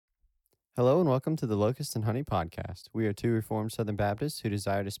Hello and welcome to the Locust and Honey podcast. We are two Reformed Southern Baptists who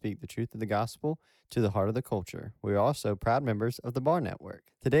desire to speak the truth of the gospel to the heart of the culture. We are also proud members of the Bar Network.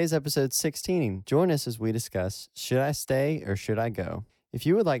 Today's episode 16. Join us as we discuss, should I stay or should I go? If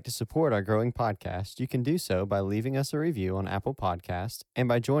you would like to support our growing podcast, you can do so by leaving us a review on Apple Podcasts and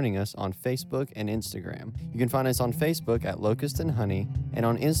by joining us on Facebook and Instagram. You can find us on Facebook at Locust and Honey and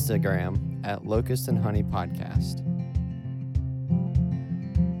on Instagram at Locust and Honey Podcast.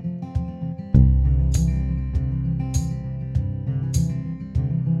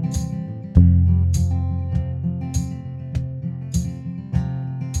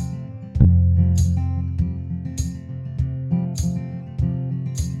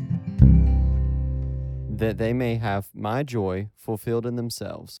 That they may have my joy fulfilled in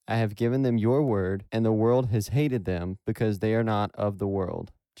themselves. I have given them your word, and the world has hated them because they are not of the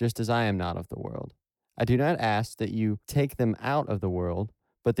world, just as I am not of the world. I do not ask that you take them out of the world,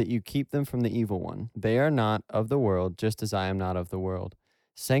 but that you keep them from the evil one. They are not of the world, just as I am not of the world.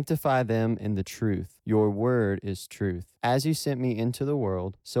 Sanctify them in the truth. Your word is truth. As you sent me into the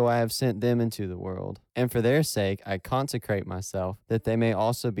world, so I have sent them into the world. And for their sake I consecrate myself, that they may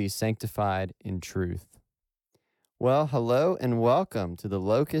also be sanctified in truth. Well, hello and welcome to the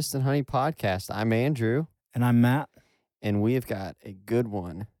Locust and Honey podcast. I'm Andrew. And I'm Matt. And we have got a good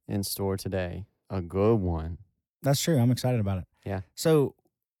one in store today. A good one. That's true. I'm excited about it. Yeah. So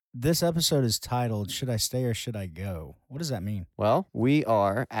this episode is titled, Should I Stay or Should I Go? What does that mean? Well, we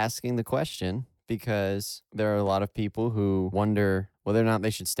are asking the question because there are a lot of people who wonder whether or not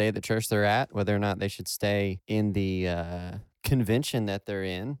they should stay at the church they're at, whether or not they should stay in the convention that they're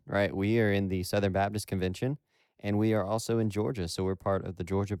in, right? We are in the Southern Baptist Convention. And we are also in Georgia, so we're part of the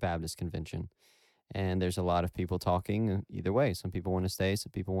Georgia Baptist Convention. And there's a lot of people talking either way. Some people want to stay,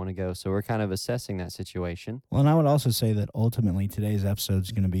 some people want to go. So we're kind of assessing that situation. Well, and I would also say that ultimately today's episode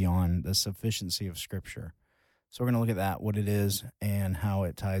is going to be on the sufficiency of Scripture. So we're going to look at that, what it is, and how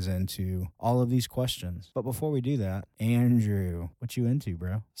it ties into all of these questions. But before we do that, Andrew, what you into,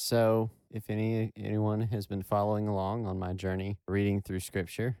 bro? So if anyone has been following along on my journey reading through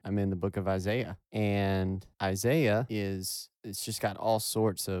Scripture, I'm in the book of Isaiah. And Isaiah it's just got all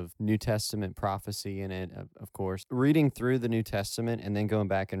sorts of New Testament prophecy in it, of course. Reading through the New Testament and then going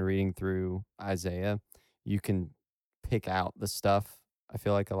back and reading through Isaiah, you can pick out the stuff, I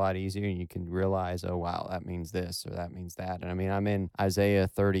feel like, a lot easier, and you can realize, oh, wow, that means this or that means that. And I mean, I'm in Isaiah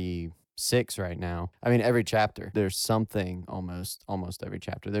 36 right now. I mean, every chapter, there's something, almost every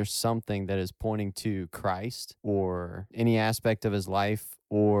chapter, there's something that is pointing to Christ or any aspect of his life,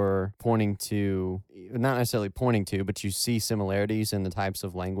 or pointing to, not necessarily pointing to, but you see similarities in the types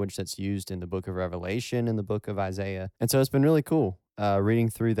of language that's used in the book of Revelation, in the book of Isaiah. And so it's been really cool reading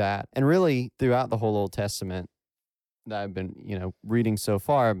through that. And really throughout the whole Old Testament that I've been, reading so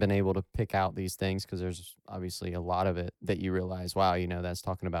far, I've been able to pick out these things because there's obviously a lot of it that you realize, wow, that's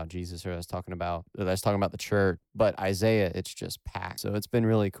talking about Jesus, or that's talking about the church. But Isaiah, it's just packed. So it's been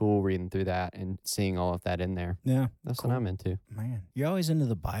really cool reading through that and seeing all of that in there. Yeah. That's cool. what I'm into. Man, you're always into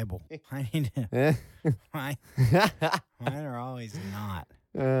the Bible. I need to. Eh. Mine are always not.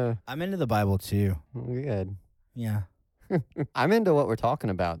 uh, I'm into the Bible too. Good. Yeah. I'm into what we're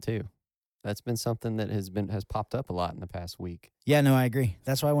talking about too. That's been something that has popped up a lot in the past week. Yeah, no, I agree.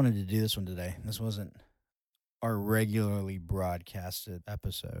 That's why I wanted to do this one today. This wasn't our regularly broadcasted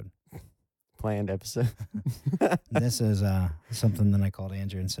episode. Planned episode. This is something that I called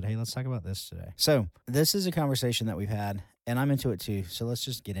Andrew and said, hey, let's talk about this today. So this is a conversation that we've had, and I'm into it too. So let's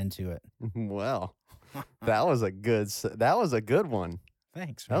just get into it. Well, that was a good one.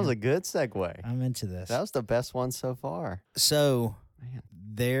 Thanks, man. That was a good segue. I'm into this. That was the best one so far. So Man.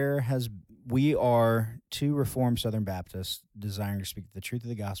 We are two Reformed Southern Baptists desiring to speak the truth of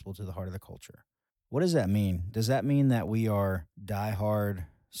the gospel to the heart of the culture. What does that mean? Does that mean that we are diehard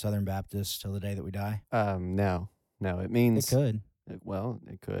Southern Baptists till the day that we die? No. It means it could.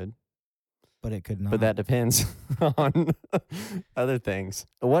 It could. But it could not. But that depends on other things.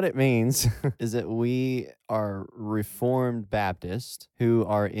 What it means is that we are Reformed Baptists who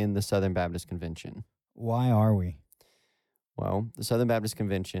are in the Southern Baptist Convention. Why are we? Well, the Southern Baptist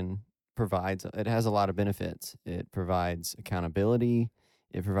Convention it has a lot of benefits. It provides accountability.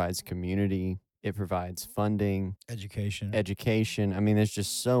 It provides community. It provides funding. Education. I mean, there's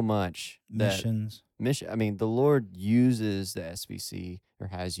just so much. Missions. I mean, the Lord uses the SBC, or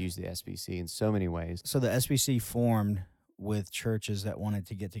has used the SBC in so many ways. So the SBC formed with churches that wanted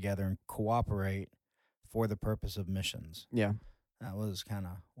to get together and cooperate for the purpose of missions. Yeah. That was kind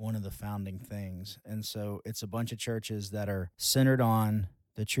of one of the founding things. And so it's a bunch of churches that are centered on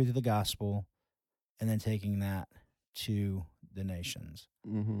the truth of the gospel and then taking that to the nations.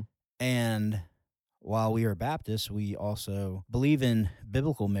 Mm-hmm. And while we are Baptists, we also believe in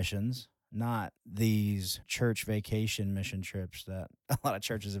biblical missions, not these church vacation mission trips that a lot of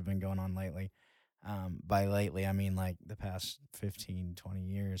churches have been going on lately. By lately, I mean like the past 15, 20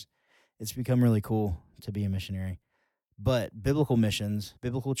 years. It's become really cool to be a missionary. But biblical missions,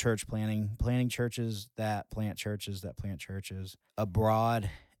 biblical church planting, planting churches that plant churches that plant churches abroad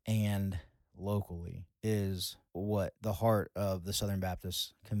and locally is what the heart of the Southern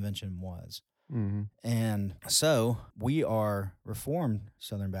Baptist Convention was. Mm-hmm. And so we are Reformed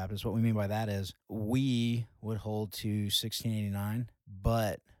Southern Baptists. What we mean by that is we would hold to 1689,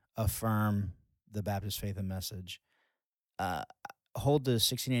 but affirm the Baptist faith and message. Hold to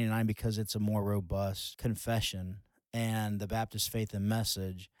 1689 because it's a more robust confession, and the Baptist faith and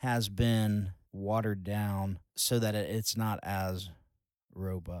message has been watered down so that it's not as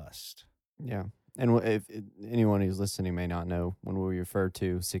robust. Yeah. And if anyone who's listening may not know, when we refer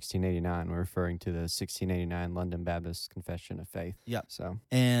to 1689, we're referring to the 1689 London Baptist Confession of Faith. Yep. So,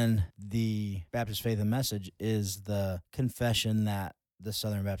 And the Baptist faith and message is the confession that the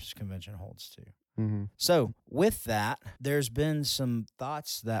Southern Baptist Convention holds to. mm-hmm. So with that, there's been some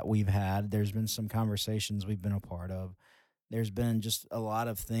thoughts that we've had. There's been some conversations we've been a part of. There's been just a lot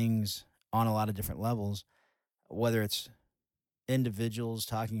of things on a lot of different levels, whether it's individuals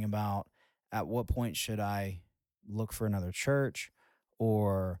talking about at what point should I look for another church,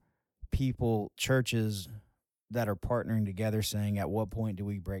 or churches that are partnering together saying at what point do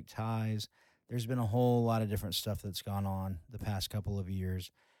we break ties. There's been a whole lot of different stuff that's gone on the past couple of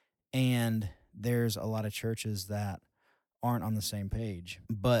years. And there's a lot of churches that aren't on the same page.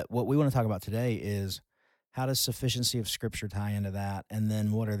 But what we want to talk about today is how does sufficiency of Scripture tie into that? And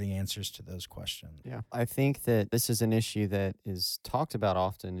then what are the answers to those questions? Yeah. I think that this is an issue that is talked about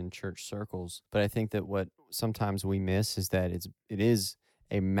often in church circles, but I think that what sometimes we miss is that it is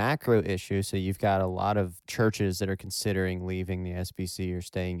a macro issue. So you've got a lot of churches that are considering leaving the SBC or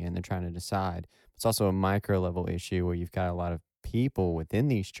staying in. They're trying to decide. It's also a micro level issue where you've got a lot of people within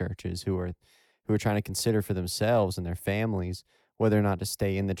these churches who are trying to consider for themselves and their families whether or not to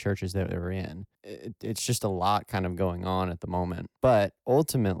stay in the churches that they're in. It's just a lot kind of going on at the moment. But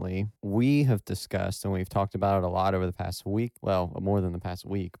ultimately, we have discussed, and we've talked about it a lot over the past week, well, more than the past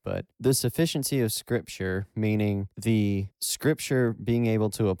week, but the sufficiency of Scripture, meaning the Scripture being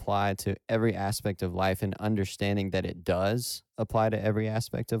able to apply to every aspect of life and understanding that it does apply to every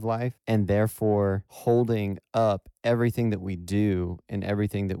aspect of life, and therefore holding up everything that we do and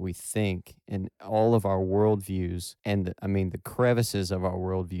everything that we think and all of our worldviews and the crevices of our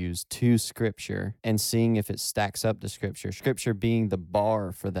worldviews to Scripture and seeing if it stacks up to Scripture being the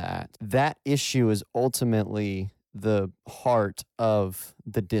bar for that. That issue is ultimately the heart of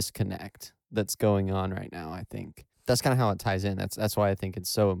the disconnect that's going on right now, I think. That's kind of how it ties in. That's why I think it's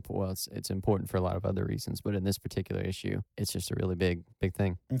so important. Well, it's important for a lot of other reasons, but in this particular issue, it's just a really big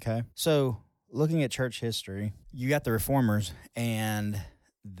thing. Okay. So looking at church history, you got the Reformers, and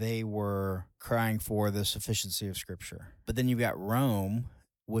they were crying for the sufficiency of Scripture. But then you got Rome,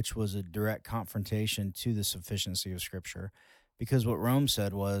 which was a direct confrontation to the sufficiency of Scripture, because what Rome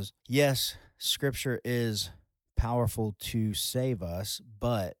said was, yes, Scripture is powerful to save us,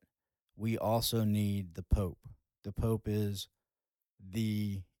 but we also need the Pope. The Pope is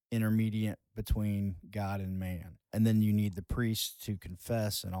the intermediate between God and man. And then you need the priests to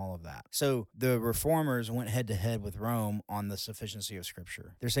confess and all of that. So the Reformers went head to head with Rome on the sufficiency of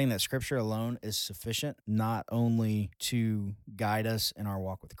Scripture. They're saying that Scripture alone is sufficient, not only to guide us in our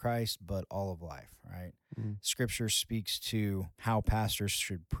walk with Christ, but all of life, right? Mm-hmm. Scripture speaks to how pastors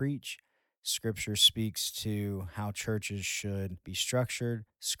should preach. Scripture speaks to how churches should be structured.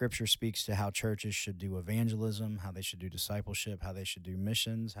 Scripture speaks to how churches should do evangelism, how they should do discipleship, how they should do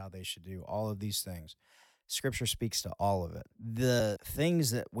missions, how they should do all of these things. Scripture speaks to all of it. The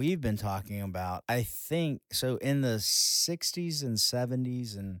things that we've been talking about, I think, so in the 60s and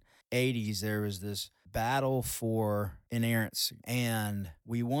 70s and 80s, there was this battle for inerrancy, and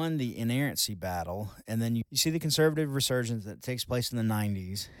we won the inerrancy battle. And then you see the conservative resurgence that takes place in the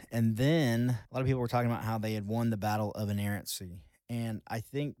 90s, and then a lot of people were talking about how they had won the battle of inerrancy. And I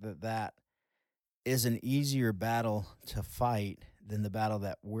think that is an easier battle to fight than the battle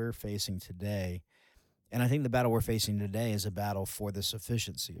that we're facing today. And I think the battle we're facing today is a battle for the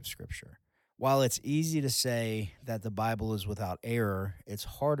sufficiency of Scripture. While it's easy to say that the Bible is without error, it's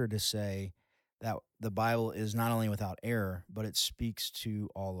harder to say that the Bible is not only without error, but it speaks to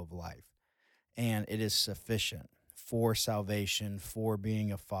all of life. And it is sufficient for salvation, for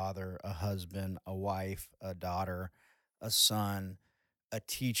being a father, a husband, a wife, a daughter, a son, a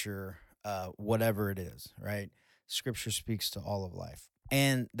teacher, whatever it is, right? Scripture speaks to all of life.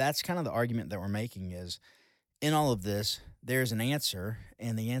 And that's kind of the argument that we're making is in all of this, there's an answer,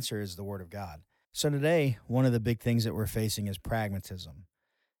 and the answer is the Word of God. So today, one of the big things that we're facing is pragmatism.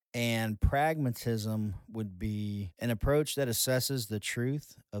 And pragmatism would be an approach that assesses the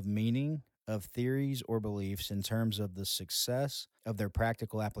truth of meaning of theories or beliefs in terms of the success of their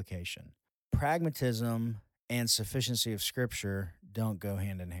practical application. Pragmatism and sufficiency of Scripture don't go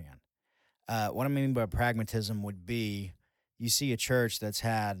hand in hand. What I mean by pragmatism would be you see a church that's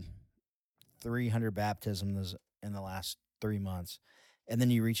had 300 baptisms in the last 3 months, and then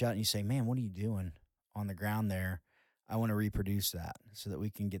you reach out and you say, man, what are you doing on the ground there? I want to reproduce that so that we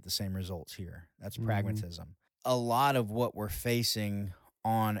can get the same results here. That's pragmatism. A lot of what we're facing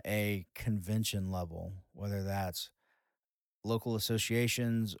on a convention level, whether that's local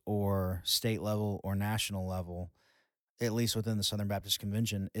associations or state level or national level, at least within the Southern Baptist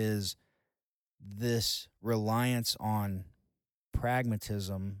Convention, is this reliance on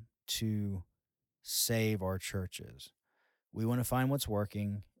pragmatism to save our churches. We want to find what's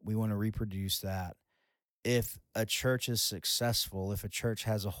working. We want to reproduce that. If a church is successful, if a church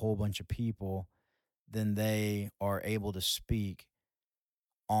has a whole bunch of people, then they are able to speak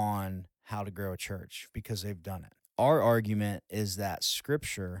on how to grow a church because they've done it. Our argument is that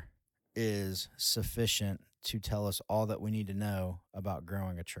Scripture is sufficient to tell us all that we need to know about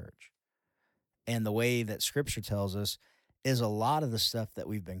growing a church. And the way that Scripture tells us is a lot of the stuff that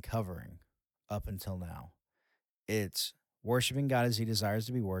we've been covering up until now. It's worshiping God as he desires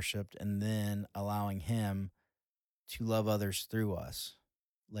to be worshiped, and then allowing him to love others through us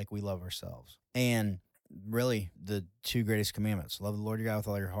like we love ourselves. And really, the two greatest commandments: love the Lord your God with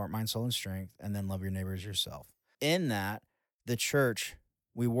all your heart, mind, soul, and strength, and then love your neighbor as yourself. In that, the church,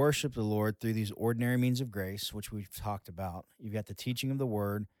 we worship the Lord through these ordinary means of grace, which we've talked about. You've got the teaching of the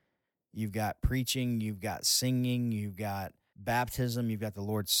word, you've got preaching, you've got singing, you've got baptism, you've got the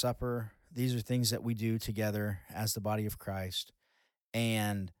Lord's Supper. These are things that we do together as the body of Christ.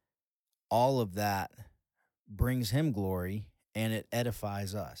 And all of that brings him glory, and it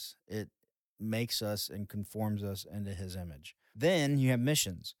edifies us. It makes us and conforms us into his image. Then you have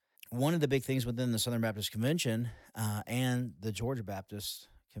missions. One of the big things within the Southern Baptist Convention and the Georgia Baptist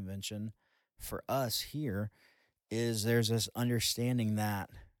Convention for us here is there's this understanding that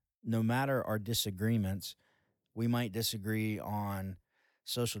no matter our disagreements, we might disagree on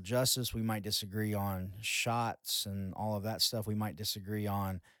social justice, we might disagree on shots and all of that stuff, we might disagree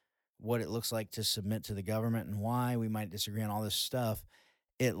on what it looks like to submit to the government and why, we might disagree on all this stuff.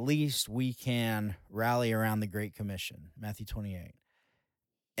 At least we can rally around the Great Commission, Matthew 28.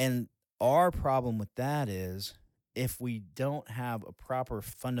 And our problem with that is if we don't have a proper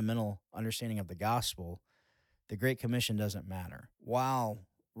fundamental understanding of the gospel, the Great Commission doesn't matter. While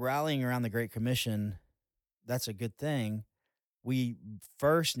rallying around the Great Commission, that's a good thing, we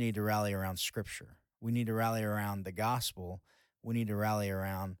first need to rally around Scripture. We need to rally around the gospel. We need to rally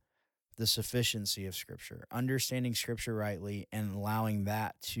around the sufficiency of Scripture, understanding Scripture rightly and allowing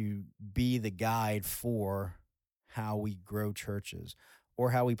that to be the guide for how we grow churches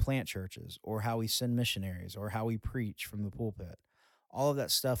or how we plant churches or how we send missionaries or how we preach from the pulpit. All of that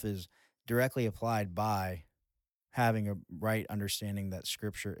stuff is directly applied by having a right understanding that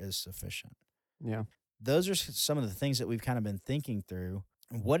Scripture is sufficient. Yeah. Those are some of the things that we've kind of been thinking through.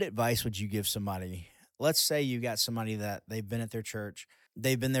 What advice would you give somebody? Let's say you got somebody that they've been at their church,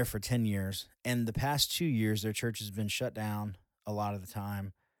 they've been there for 10 years, and the past 2 years, their church has been shut down a lot of the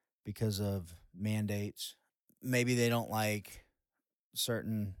time because of mandates. Maybe they don't like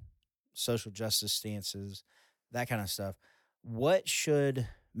certain social justice stances, that kind of stuff. What should,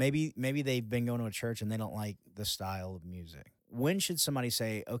 maybe they've been going to a church and they don't like the style of music. When should somebody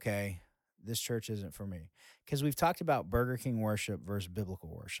say, okay, this church isn't for me? Because we've talked about Burger King worship versus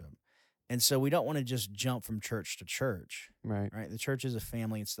biblical worship. And so we don't want to just jump from church to church, Right. right? The church is a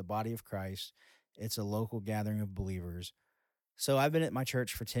family. It's the body of Christ. It's a local gathering of believers. So I've been at my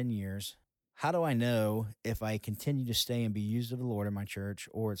church for 10 years. How do I know if I continue to stay and be used of the Lord in my church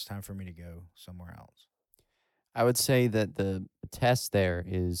or it's time for me to go somewhere else? I would say that the test there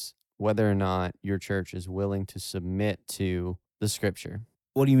is whether or not your church is willing to submit to the Scripture.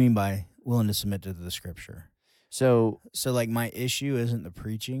 What do you mean by willing to submit to the Scripture? So, So like my issue isn't the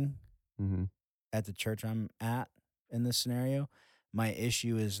preaching mhm, at the church I'm at in this scenario. My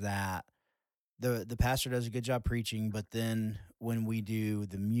issue is that the pastor does a good job preaching, but then when we do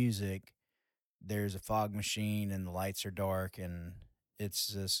the music, there's a fog machine and the lights are dark and it's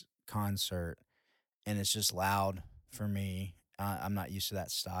this concert and it's just loud for me. I'm not used to that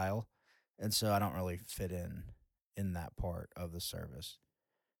style, and so I don't really fit in that part of the service.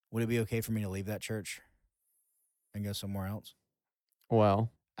 Would it be okay for me to leave that church and go somewhere else?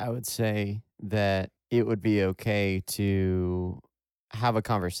 Well, I would say that it would be okay to have a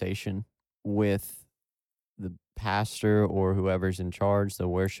conversation with the pastor or whoever's in charge, the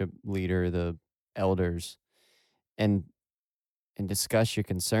worship leader, the elders, and discuss your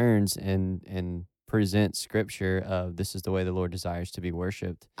concerns and present scripture of this is the way the Lord desires to be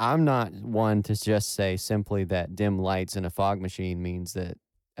worshiped. I'm not one to just say simply that dim lights in a fog machine means that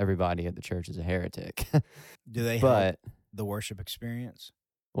everybody at the church is a heretic. Do they help But the worship experience?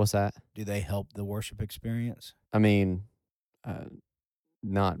 what's that? Do they help the worship experience? I mean, uh,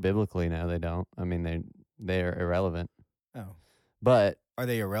 not biblically, no, they don't. I mean, they're irrelevant. Oh. But Are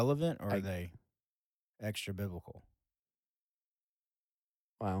they irrelevant or are I they extra biblical?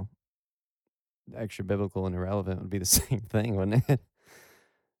 wow, extra biblical and irrelevant would be the same thing, wouldn't it?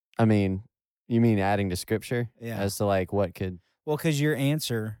 I mean, you mean adding to scripture Yeah. as to like what could? Well, because your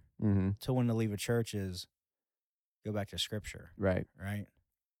answer Mhm. to when to leave a church is go back to scripture, Right. right?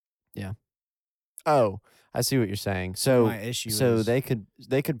 Yeah. Oh, I see what you're saying. My issue is They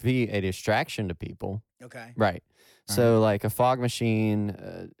could be a distraction to people. okay. Right. All So like a fog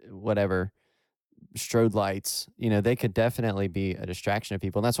machine, whatever, strobe lights, they could definitely be a distraction to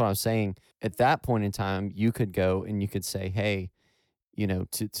people. And that's what I'm saying. At that point in time, you could go and you could say, hey,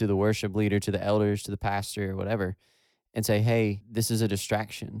 to the worship leader, to the elders, to the pastor, or whatever, and say, hey, this is a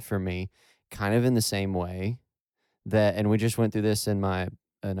distraction for me, kind of in the same way that, and we just went through this in our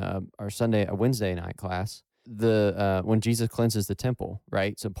Wednesday night class, when Jesus cleanses the temple,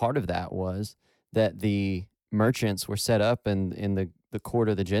 right? So part of that was that the merchants were set up in the court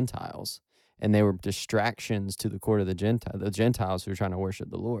of the Gentiles, and they were distractions to the court of the Gentiles who were trying to worship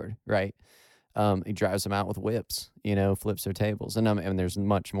the Lord, right? He drives them out with whips, flips their tables, and there's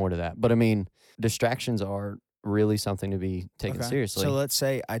much more to that. But I mean, distractions are really something to be taken seriously. So let's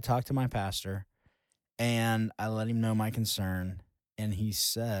say I talk to my pastor and I let him know my concern, and he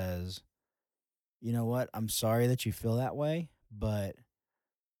says, you know what? I'm sorry that you feel that way, but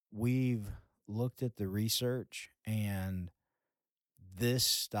we've looked at the research, and this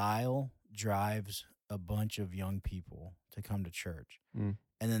style drives a bunch of young people to come to church, Mm.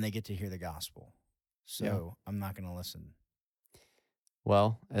 and then they get to hear the gospel. So I'm not going to listen.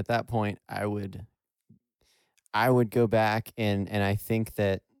 Well, at that point, I would go back and I think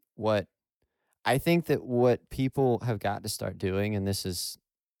that what people have got to start doing, and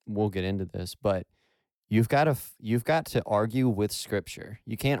we'll get into this, but you've got to argue with scripture.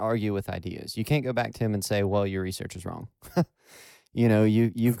 You can't argue with ideas. You can't go back to him and say, well, your research is wrong.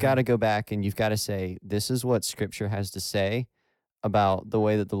 You've got to go back and you've got to say, this is what scripture has to say about the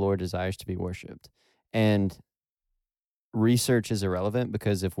way that the Lord desires to be worshiped. And research is irrelevant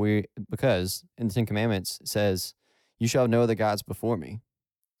because in the Ten Commandments it says, you shall have no other gods before me.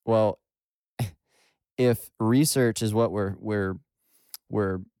 Well, if research is what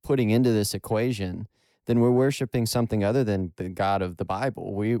we're putting into this equation, then we're worshiping something other than the God of the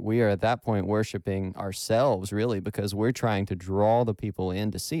Bible. We are at that point worshiping ourselves, really, because we're trying to draw the people in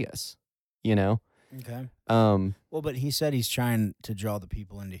to see us, Okay. Um, Well, but he said he's trying to draw the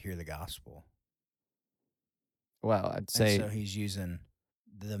people in to hear the gospel. well, I'd And say, so he's using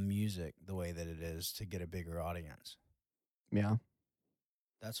the music the way that it is to get a bigger audience. yeah,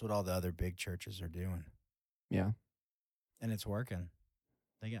 That's what all the other big churches are doing. yeah. And it's working.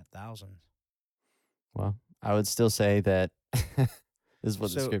 They got thousands. Well, I would still say that this is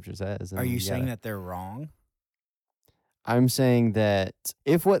what the So, scripture says. Are you saying that they're wrong? I'm saying that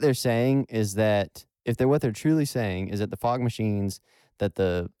if what they're saying is that what they're truly saying is that the fog machines, that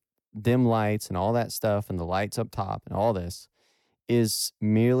the dim lights and all that stuff and the lights up top and all this is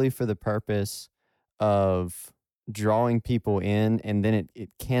merely for the purpose of drawing people in, and then it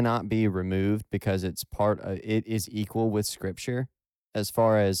cannot be removed because it is equal with scripture as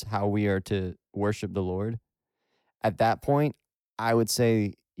far as how we are to worship the Lord. At that point, I would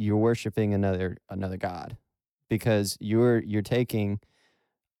say you're worshiping another God, because you're taking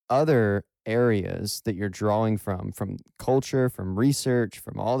other areas that you're drawing from culture, from research,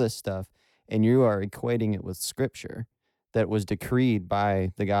 from all this stuff, and you are equating it with scripture that was decreed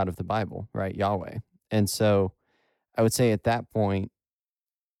by the God of the Bible, right? Yahweh. And so I would say at that point,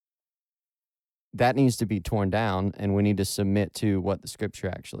 that needs to be torn down, and we need to submit to what the scripture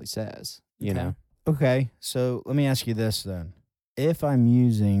actually says, you know? Okay. So let me ask you this then. If I'm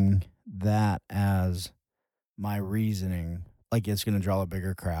using that as my reasoning, like it's going to draw a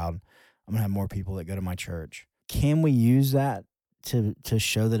bigger crowd, I'm going to have more people that go to my church. Can we use that to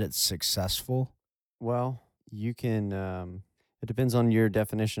show that it's successful? Well, you can, it depends on your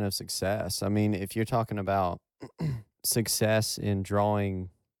definition of success. I mean, if you're talking about success in drawing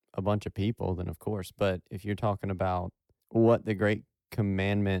a bunch of people, then of course. But if you're talking about what the Great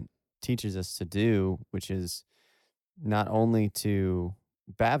commandment teaches us to do, which is not only to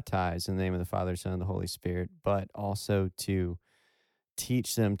baptize in the name of the Father, Son, and the Holy Spirit, but also to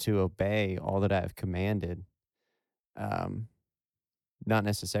teach them to obey all that I have commanded. Um, Not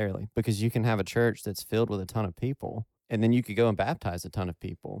necessarily, because you can have a church that's filled with a ton of people, and then you could go and baptize a ton of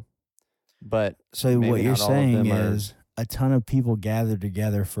people, but So what maybe you're not all of saying them are is a ton of people gathered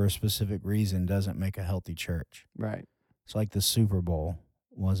together for a specific reason doesn't make a healthy church. right. It's like the Super Bowl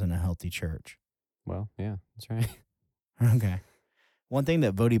wasn't a healthy church. Well, yeah, that's right. Okay. One thing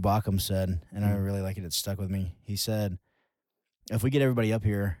that Vodi Bakum said, and I Mm. really like it, it stuck with me. He said, if we get everybody up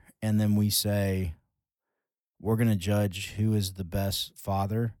here and then we say, we're going to judge who is the best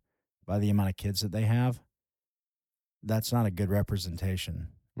father by the amount of kids that they have, that's not a good representation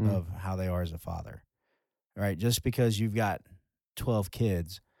Mm. of how they are as a father, right? Just because you've got 12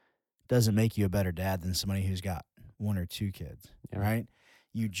 kids doesn't make you a better dad than somebody who's got 1 or 2 kids, Yeah. right?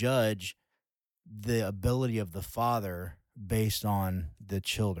 You judge the ability of the father based on the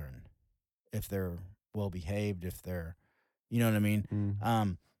children, if they're well behaved, if they're, you know what I mean?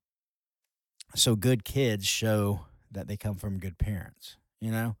 Mm. So good kids show that they come from good parents,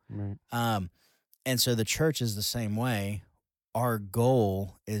 you know? Right. And so the church is the same way. Our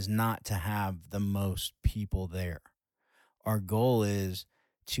goal is not to have the most people there. Our goal is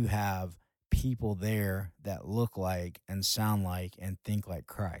to have people there that look like and sound like and think like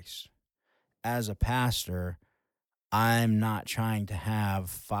Christ. As a pastor, I'm not trying to have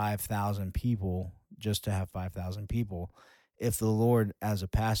 5,000 people just to have 5,000 people. If the Lord, as a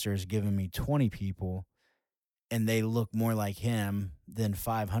pastor, has given me 20 people and they look more like him than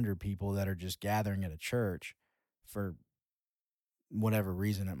 500 people that are just gathering at a church for whatever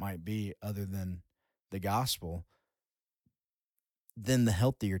reason it might be other than the gospel, then the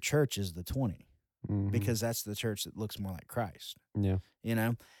healthier church is the 20, Mhm. because that's the church that looks more like Christ, Yeah. you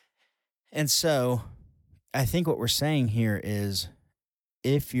know? And so I think what we're saying here is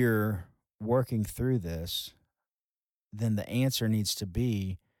if you're working through this, then the answer needs to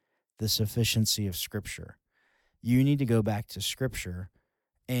be the sufficiency of Scripture. You need to go back to Scripture.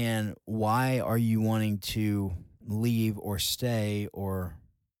 And why are you wanting to leave or stay, or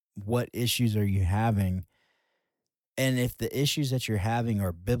what issues are you having? And if the issues that you're having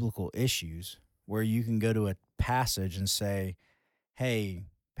are biblical issues, where you can go to a passage and say, hey,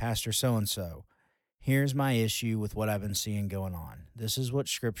 Pastor so-and-so, here's my issue with what I've been seeing going on. This is what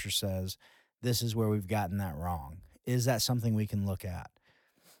Scripture says. This is where we've gotten that wrong. Is that something we can look at?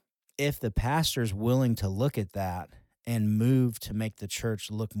 If the pastor's willing to look at that and move to make the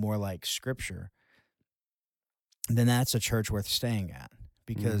church look more like Scripture, then that's a church worth staying at,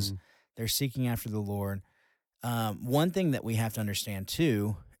 because Mhm. they're seeking after the Lord. One thing that we have to understand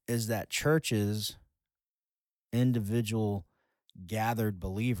too is that churches, individual gathered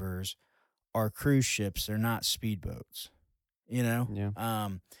believers, are cruise ships. They're not speedboats, you know? Yeah.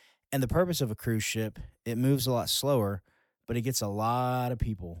 And the purpose of a cruise ship, it moves a lot slower, but it gets a lot of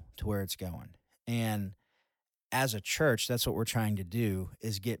people to where it's going. And as a church, that's what we're trying to do,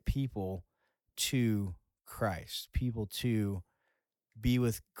 is get people to Christ, people to be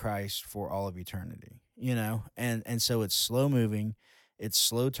with Christ for all of eternity, you know? And so it's slow moving, it's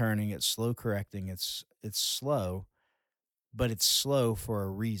slow turning, it's slow correcting, it's slow, but it's slow for a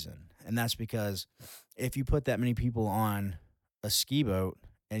reason. And that's because if you put that many people on a ski boat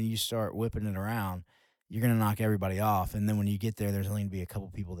and you start whipping it around, you're going to knock everybody off. And then when you get there, there's only going to be a couple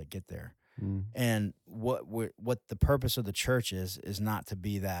people that get there. Mm. And what the purpose of the church is not to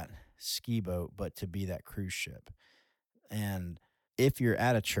be that ski boat, but to be that cruise ship. And if you're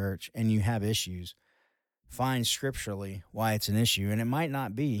at a church and you have issues, find scripturally why it's an issue. And it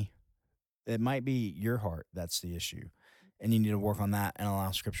might be your heart that's the issue, and you need to work on that and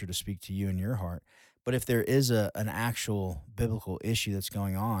allow Scripture to speak to you in your heart. But if there is an actual biblical issue that's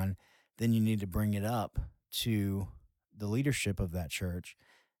going on, then you need to bring it up to the leadership of that church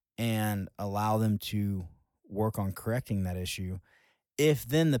and allow them to work on correcting that issue. If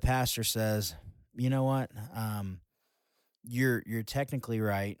then the pastor says, you know what, you're technically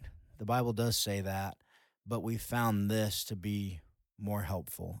right, the Bible does say that, but we found this to be more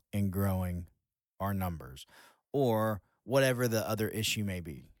helpful in growing our numbers, or whatever the other issue may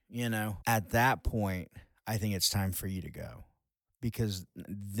be, you know, at that point, I think it's time for you to go, because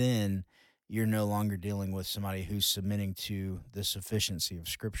then you're no longer dealing with somebody who's submitting to the sufficiency of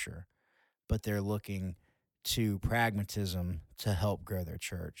Scripture, but they're looking to pragmatism to help grow their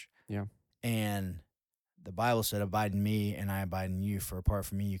church. Yeah. And the Bible said, abide in me and I abide in you, for apart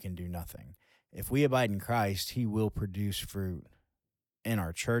from me, you can do nothing. If we abide in Christ, he will produce fruit in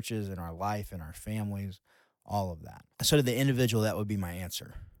our churches, in our life, in our families, all of that. So to the individual, that would be my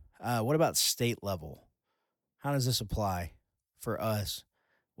answer. What about state level? How does this apply for us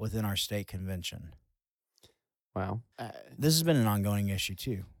within our state convention? Wow. This has been an ongoing issue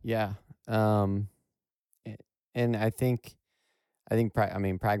too. Yeah. A- and I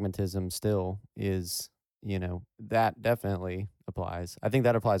mean, pragmatism still is, that definitely applies. I think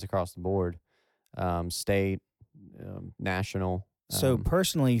that applies across the board, state, national. So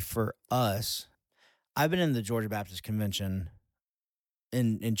personally, for us, I've been in the Georgia Baptist Convention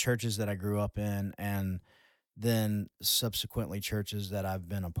in churches that I grew up in, and then subsequently churches that I've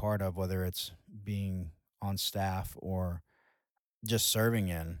been a part of, whether it's being on staff or just serving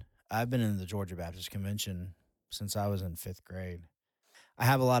in. I've been in the Georgia Baptist Convention since I was in 5th grade. I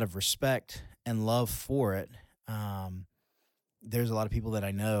have a lot of respect and love for it. There's a lot of people that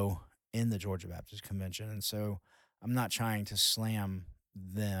I know in the Georgia Baptist Convention, and so I'm not trying to slam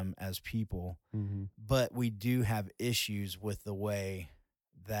them as people, mhm. but we do have issues with the way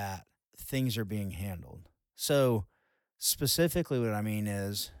that things are being handled. So, specifically, what I mean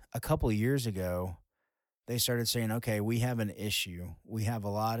is a couple of years ago, they started saying, okay, we have an issue. We have a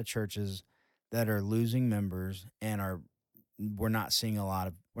lot of churches that are losing members and we're not seeing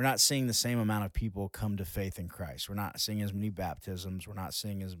the same amount of people come to faith in Christ. We're not seeing as many baptisms. We're not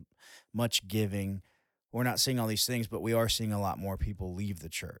seeing as much giving. We're not seeing all these things, but we are seeing a lot more people leave the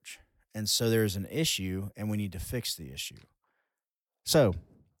church. And so there's an issue, and we need to fix the issue. So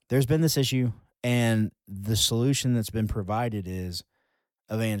there's been this issue, and the solution that's been provided is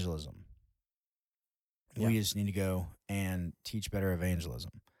evangelism. Yeah. We just need to go and teach better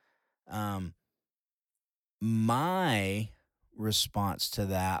evangelism. My response to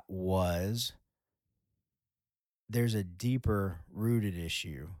that was there's a deeper rooted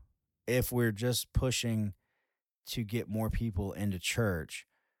issue. If we're just pushing to get more people into church,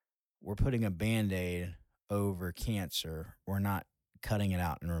 we're putting a Band-Aid over cancer. We're not cutting it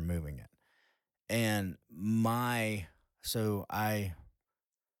out and removing it. And so I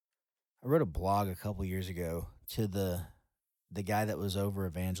wrote a blog a couple years ago to the guy that was over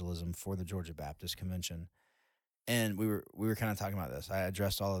evangelism for the Georgia Baptist Convention. And we were kind of talking about this. I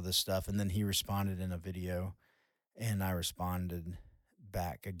addressed all of this stuff, and then he responded in a video, and I responded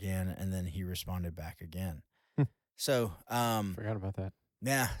back again, and then he responded back again. So, Forgot about that.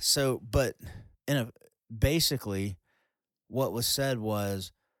 yeah. So, but basically, what was said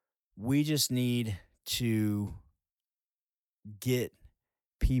was, we just need to get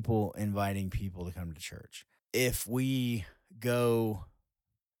people inviting people to come to church. If we go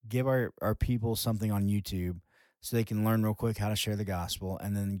give our people something on YouTube so they can learn real quick how to share the gospel,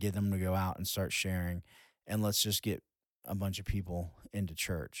 and then get them to go out and start sharing, and let's just get a bunch of people into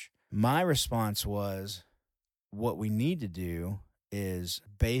church. My response was, what we need to do is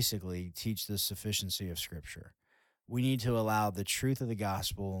basically teach the sufficiency of Scripture. We need to allow the truth of the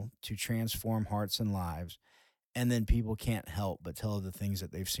gospel to transform hearts and lives, and then people can't help but tell the things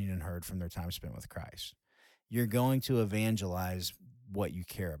that they've seen and heard from their time spent with Christ. You're going to evangelize what you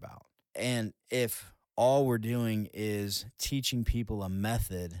care about. And if all we're doing is teaching people a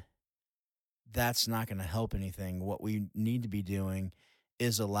method, that's not going to help anything. What we need to be doing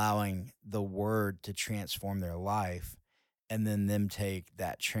is allowing the word to transform their life, and then them take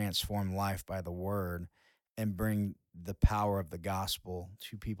that transformed life by the word and bring the power of the gospel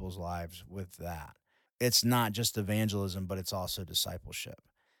to people's lives with that. It's not just evangelism, but it's also discipleship.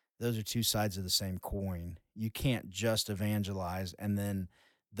 Those are two sides of the same coin. You can't just evangelize and then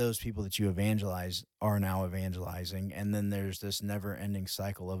those people that you evangelize are now evangelizing, and then there's this never-ending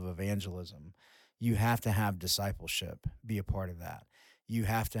cycle of evangelism. You have to have discipleship be a part of that. You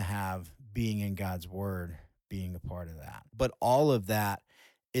have to have being in God's word being a part of that. But all of that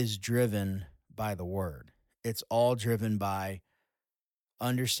is driven by the word. It's all driven by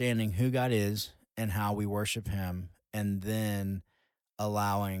understanding who God is and how we worship him, and then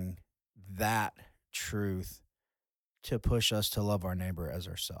allowing that truth to push us to love our neighbor as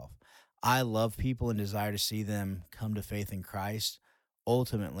ourselves. I love people and desire to see them come to faith in Christ,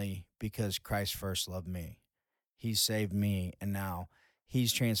 ultimately because Christ first loved me. He saved me, and now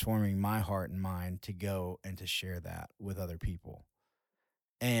he's transforming my heart and mind to go and to share that with other people.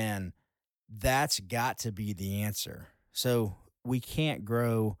 And that's got to be the answer. So we can't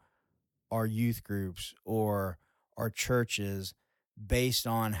grow our youth groups or our churches based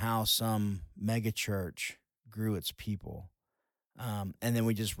on how some mega church grew its people. And then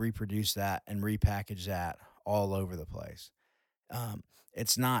we just reproduce that and repackage that all over the place.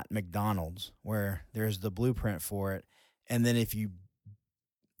 It's not McDonald's where there's the blueprint for it. And then if you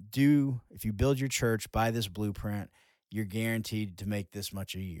build your church by this blueprint, you're guaranteed to make this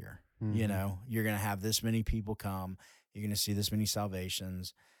much a year. You Mhm. know, you're going to have this many people come. You're going to see this many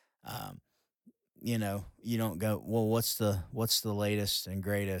salvations. Um, you know, you don't go, well, what's the latest and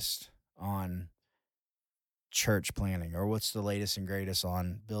greatest on church planning, or what's the latest and greatest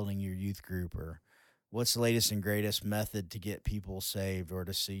on building your youth group, or what's the latest and greatest method to get people saved or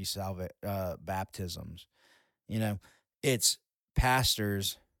to see baptisms. You know, it's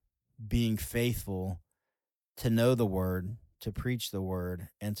pastors being faithful to know the word, to preach the word,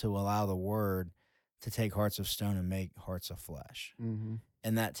 and to allow the word to take hearts of stone and make hearts of flesh. Mhm.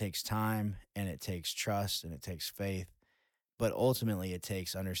 And that takes time, and it takes trust, and it takes faith. But ultimately, it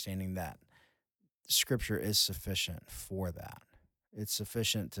takes understanding that Scripture is sufficient for that. It's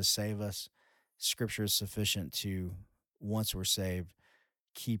sufficient to save us. Scripture is sufficient to, once we're saved,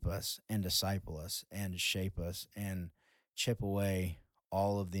 keep us and disciple us and shape us and chip away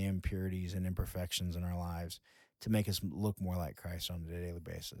all of the impurities and imperfections in our lives to make us look more like Christ on a daily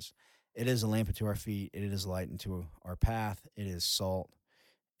basis. It is a lamp unto our feet. It is light unto our path. It is salt.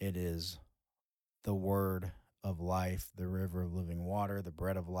 It is the word of life, the river of living water, the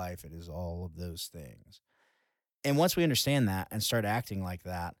bread of life. It is all of those things. And once we understand that and start acting like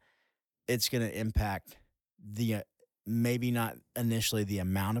that, it's going to impact the maybe not initially the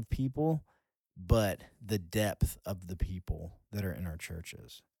amount of people, but the depth of the people that are in our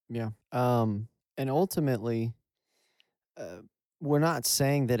churches. Yeah. And ultimately, uh, we're not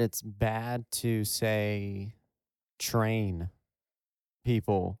saying that it's bad to say train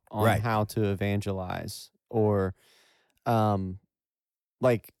people on Right. how to evangelize or um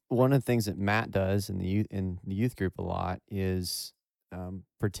like one of the things that Matt does in the youth group a lot is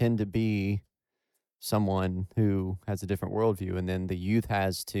pretend to be someone who has a different worldview, and then the youth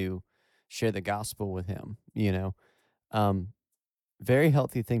has to share the gospel with him. Um, very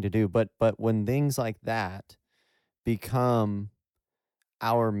healthy thing to do. But when things like that become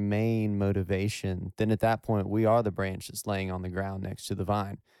our main motivation, then at that point we are the branches laying on the ground next to the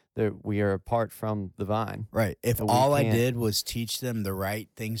vine. There, we are apart from the vine, Right. If and we all I can't. did was teach them the right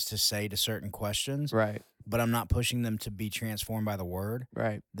things to say to certain questions, Right, but I'm not pushing them to be transformed by the word,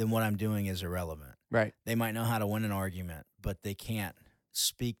 right, then what I'm doing is irrelevant. right. They might know how to win an argument, but they can't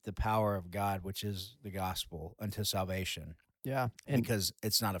speak the power of God, which is the gospel, unto salvation Yeah, and because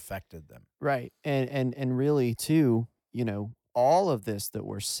it's not affected them. right, and really too, all of this that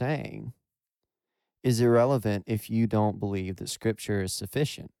we're saying is irrelevant if you don't believe that Scripture is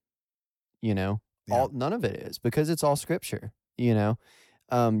sufficient. You know, Yeah. all none of it is because it's all Scripture. You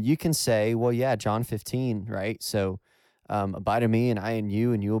can say, well, yeah, John 15, right? So, abide in me, and I in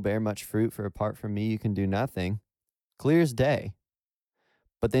you, and you will bear much fruit. For apart from me, you can do nothing. Clear as day.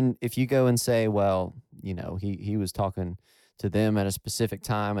 But then if you go and say, well, he was talking to them at a specific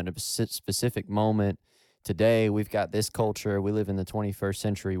time, at a specific moment. Today we've got this culture. We live in the 21st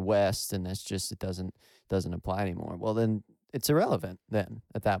century West, and that's just, it doesn't apply anymore. Well, then it's irrelevant then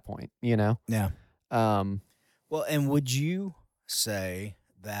at that point. Yeah. Um, Well, and would you say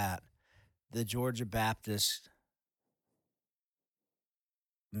that the Georgia Baptist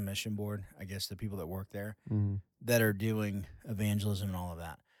Mission Board, I guess the people that work there, mhm, that are doing evangelism and all of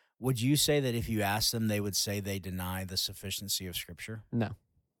that, would you say that if you ask them, they would say they deny the sufficiency of Scripture? no,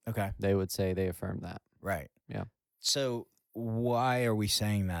 Okay. they would say they affirm that. Right. Yeah. So why are we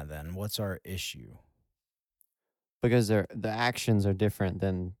saying that then? What's our issue? Because the actions are different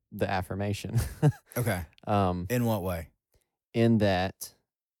than the affirmation. Okay. um, In what way? in that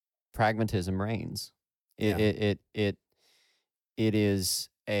pragmatism reigns. It Yeah. it it it it is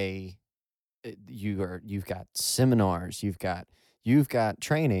you've got seminars, you've got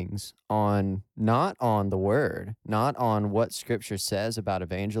trainings on, not on the word, not on what Scripture says about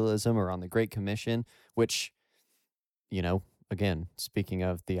evangelism or on the Great Commission, which, again, speaking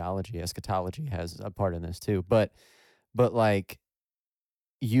of theology, eschatology has a part in this too. But like,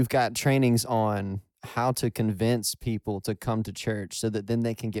 you've got trainings on how to convince people to come to church so that then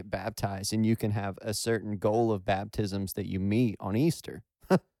they can get baptized, and you can have a certain goal of baptisms that you meet on Easter.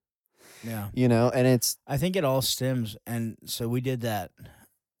 Yeah. And it's I think it all stems, and so we did that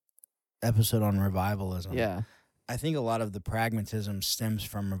episode on revivalism. yeah, I think a lot of the pragmatism stems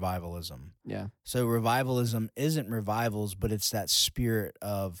from revivalism. yeah, So revivalism isn't revivals, but it's that spirit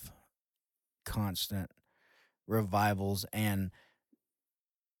of constant revivals and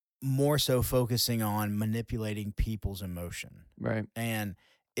more so focusing on manipulating people's emotion. right, And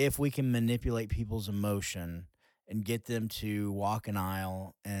if we can manipulate people's emotion and get them to walk an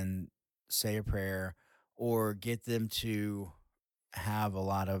aisle and say a prayer, or get them to have a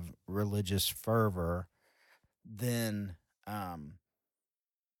lot of religious fervor, then um,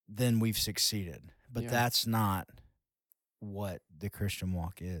 then we've succeeded. But yeah, that's not what the Christian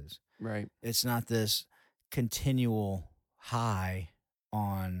walk is. Right. It's not this continual high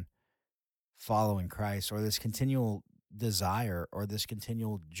on following Christ, or this continual desire, or this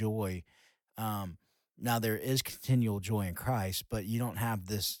continual joy. Um, Now, there is continual joy in Christ, but you don't have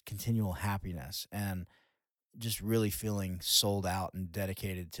this continual happiness and just really feeling sold out and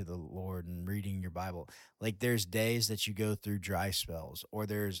dedicated to the Lord and reading your Bible. Like, there's days that you go through dry spells, or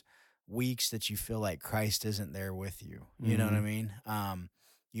there's weeks that you feel like Christ isn't there with you. You know what I Mhm. mean?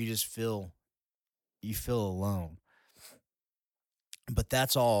 You just feel alone. But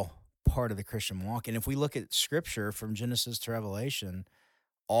that's all part of the Christian walk. And if we look at scripture from Genesis to Revelation,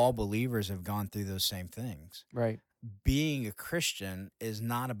 all believers have gone through those same things. Right. Being a Christian is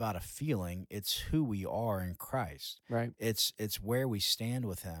not about a feeling, it's who we are in Christ. Right. It's where we stand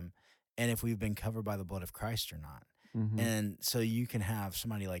with him, and if we've been covered by the blood of Christ or not. Mhm. And so you can have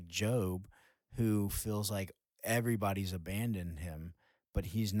somebody like Job who feels like everybody's abandoned him, but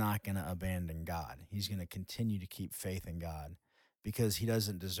he's not going to abandon God. He's going to continue to keep faith in God because he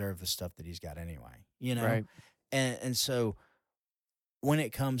doesn't deserve the stuff that he's got anyway, you know? Right. And so when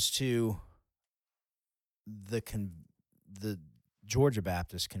it comes to the the Georgia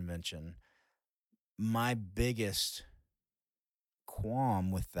Baptist Convention, my biggest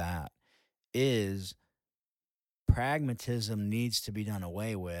qualm with that is pragmatism needs to be done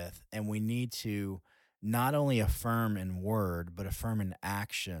away with, and we need to not only affirm in word, but affirm in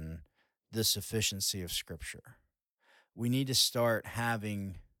action the sufficiency of Scripture. We need to start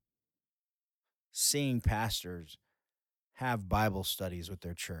seeing pastors have Bible studies with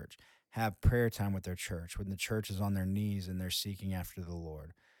their church, have prayer time with their church when the church is on their knees and they're seeking after the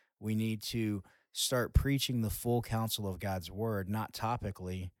Lord. We need to start preaching the full counsel of God's word, not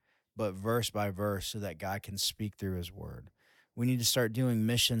topically, but verse by verse, so that God can speak through his word. We need to start doing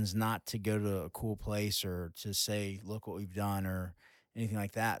missions, not to go to a cool place or to say, look what we've done or anything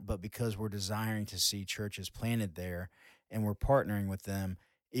like that, but because we're desiring to see churches planted there and we're partnering with them,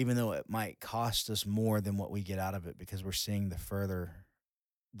 even though it might cost us more than what we get out of it, because we're seeing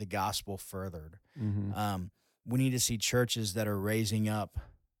the gospel furthered. Mhm. We need to see churches that are raising up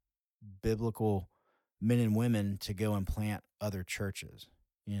biblical men and women to go and plant other churches,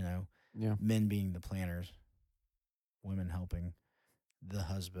 Yeah. men being the planters, women helping the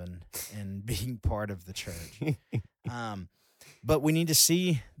husband and being part of the church. But we need to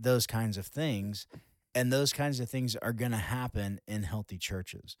see those kinds of things, and those kinds of things are going to happen in healthy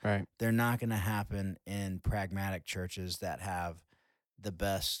churches. Right. They're not going to happen in pragmatic churches that have the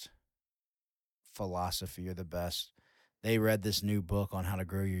best philosophy or the best. They read this new book on how to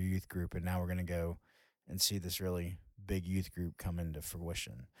grow your youth group, and now we're going to go and see this really big youth group come into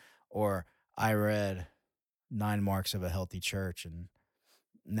fruition. Or I read 9 Marks of a Healthy Church, and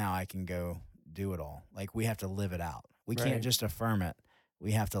now I can go do it all. Like, we have to live it out. We can't Right. just affirm it.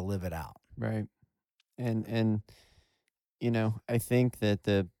 We have to live it out. Right. And I think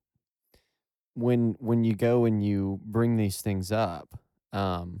that when you go and you bring these things up,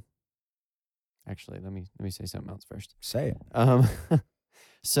 um actually let me say something else first. Say it. Um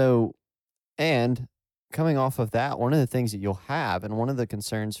so and coming off of that, one of the things that you'll have, and one of the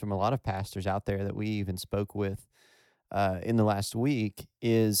concerns from a lot of pastors out there that we even spoke with in the last week,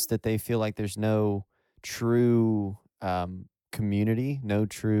 is that they feel like there's no true community, no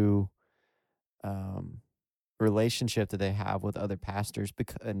true um, relationship that they have with other pastors.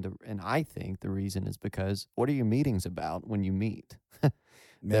 Because and I think the reason is because, what are your meetings about when you meet?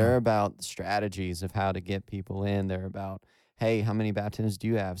 They're Yeah. about strategies of how to get people in. They're about, hey, how many baptisms do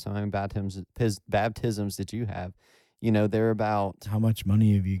you have? So how many baptisms did you have? They're about How much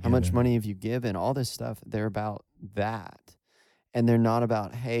money have you how given? much money have you given? All this stuff. They're about that. And they're not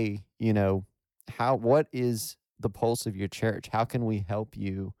about, hey, what is the pulse of your church? How can we help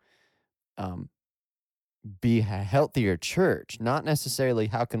you um, be a healthier church? Not necessarily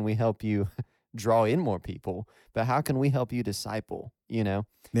how can we help you draw in more people, but how can we help you disciple, Yeah.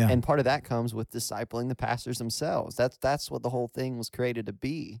 And part of that comes with discipling the pastors themselves. That's what the whole thing was created to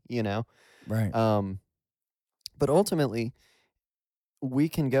be, Right. But ultimately, we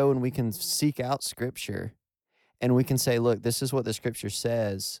can go and we can seek out scripture, and we can say, look, this is what the scripture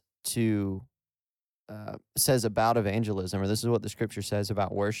says about evangelism, or this is what the scripture says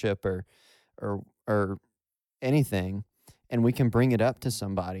about worship, or anything, and we can bring it up to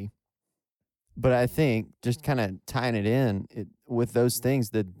somebody. But I think, just kind of tying it in with those things,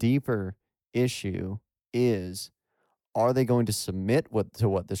 the deeper issue is, are they going to submit to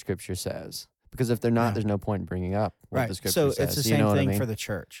what the scripture says? Because if they're not, Yeah. there's no point in bringing up what the Right. scripture So says. it's the You know same what I thing mean? for the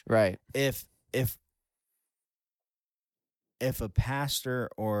church. Right. If a pastor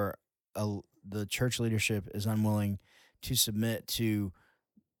or the church leadership is unwilling to submit to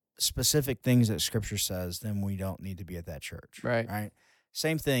specific things that Scripture says, then we don't need to be at that church. Right. Right.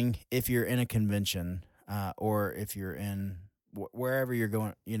 Same thing if you're in a convention, or if you're in wherever you're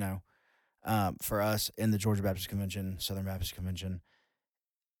going. For us in the Georgia Baptist Convention, Southern Baptist Convention,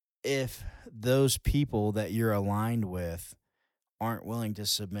 if those people that you're aligned with aren't willing to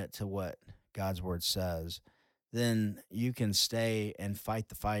submit to what God's word says, then you can stay and fight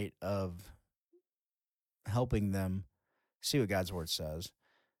the fight of helping them see what God's word says.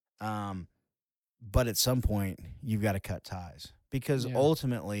 But at some point, you've got to cut ties, because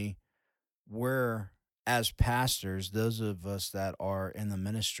ultimately, we're, as pastors, those of us that are in the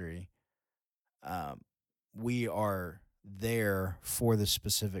ministry, we are there for the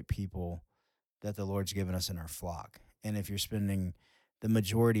specific people that the Lord's given us in our flock. And if you're spending the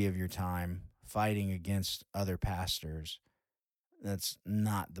majority of your time fighting against other pastors, that's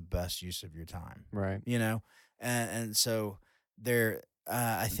not the best use of your time. Right. And so there,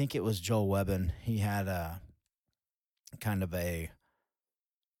 I think it was Joel Webbin. He had a kind of a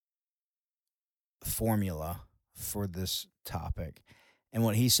formula for this topic. And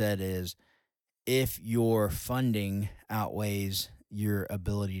what he said is, if your funding outweighs your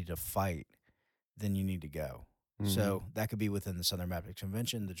ability to fight, then you need to go. Mm-hmm. So that could be within the Southern Baptist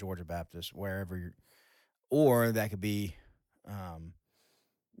Convention, the Georgia Baptist, wherever you're, or that could be,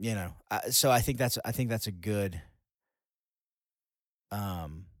 so I think that's a good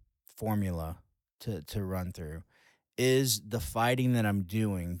formula to run through. Is the fighting that I'm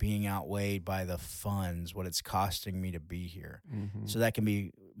doing being outweighed by the funds, what it's costing me to be here? Mm-hmm. So that can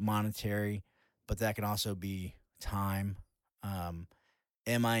be monetary, but that can also be time.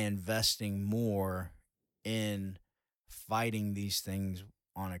 Am I investing more in fighting these things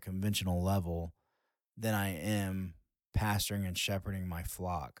on a conventional level than I am pastoring and shepherding my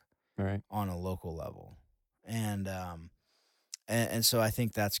flock on a local level? And so I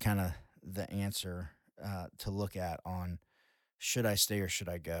think that's kind of the answer to look at on, should I stay or should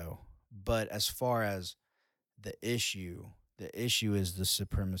I go? But as far as the issue is the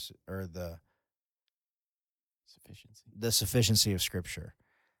supremacy, or the sufficiency of Scripture.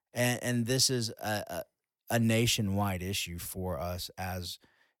 And this is a nationwide issue for us as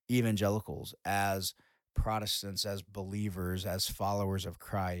evangelicals, as Protestants, as believers, as followers of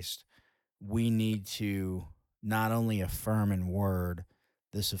Christ. We need to not only affirm in word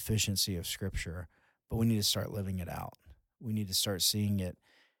the sufficiency of Scripture, but we need to start living it out. We need to start seeing it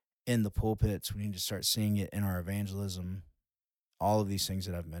in the pulpits. We need to start seeing it in our evangelism. All of these things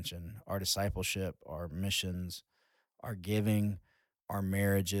that I've mentioned, our discipleship, our missions, our giving, our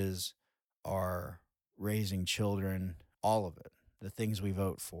marriages, our raising children, all of it, the things we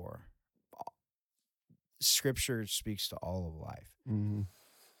vote for. Scripture speaks to all of life. Mm-hmm.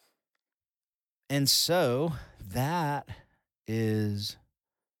 And so that is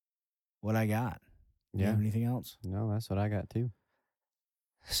what I got. You have anything else? No, that's what I got too.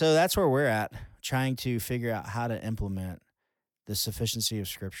 So that's where we're at, trying to figure out how to implement the sufficiency of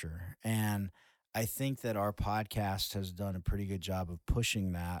Scripture. And I think that our podcast has done a pretty good job of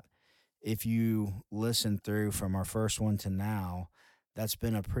pushing that. If you listen through from our first one to now, that's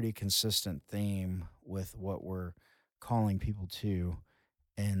been a pretty consistent theme with what we're calling people to,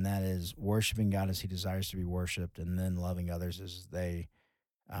 and that is worshiping God as He desires to be worshiped, and then loving others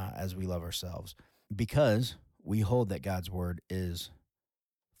as we love ourselves. Because we hold that God's word is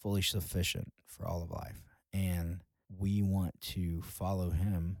fully sufficient for all of life, and we want to follow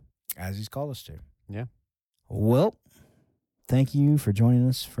Him as He's called us to. Yeah. Well, thank you for joining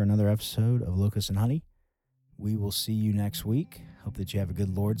us for another episode of Locust and Honey. We will see you next week. Hope that you have a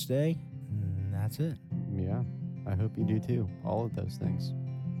good Lord's Day. And that's it. Yeah. I hope you do too. All of those things.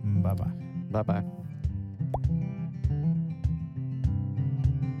 Bye-bye. Bye-bye.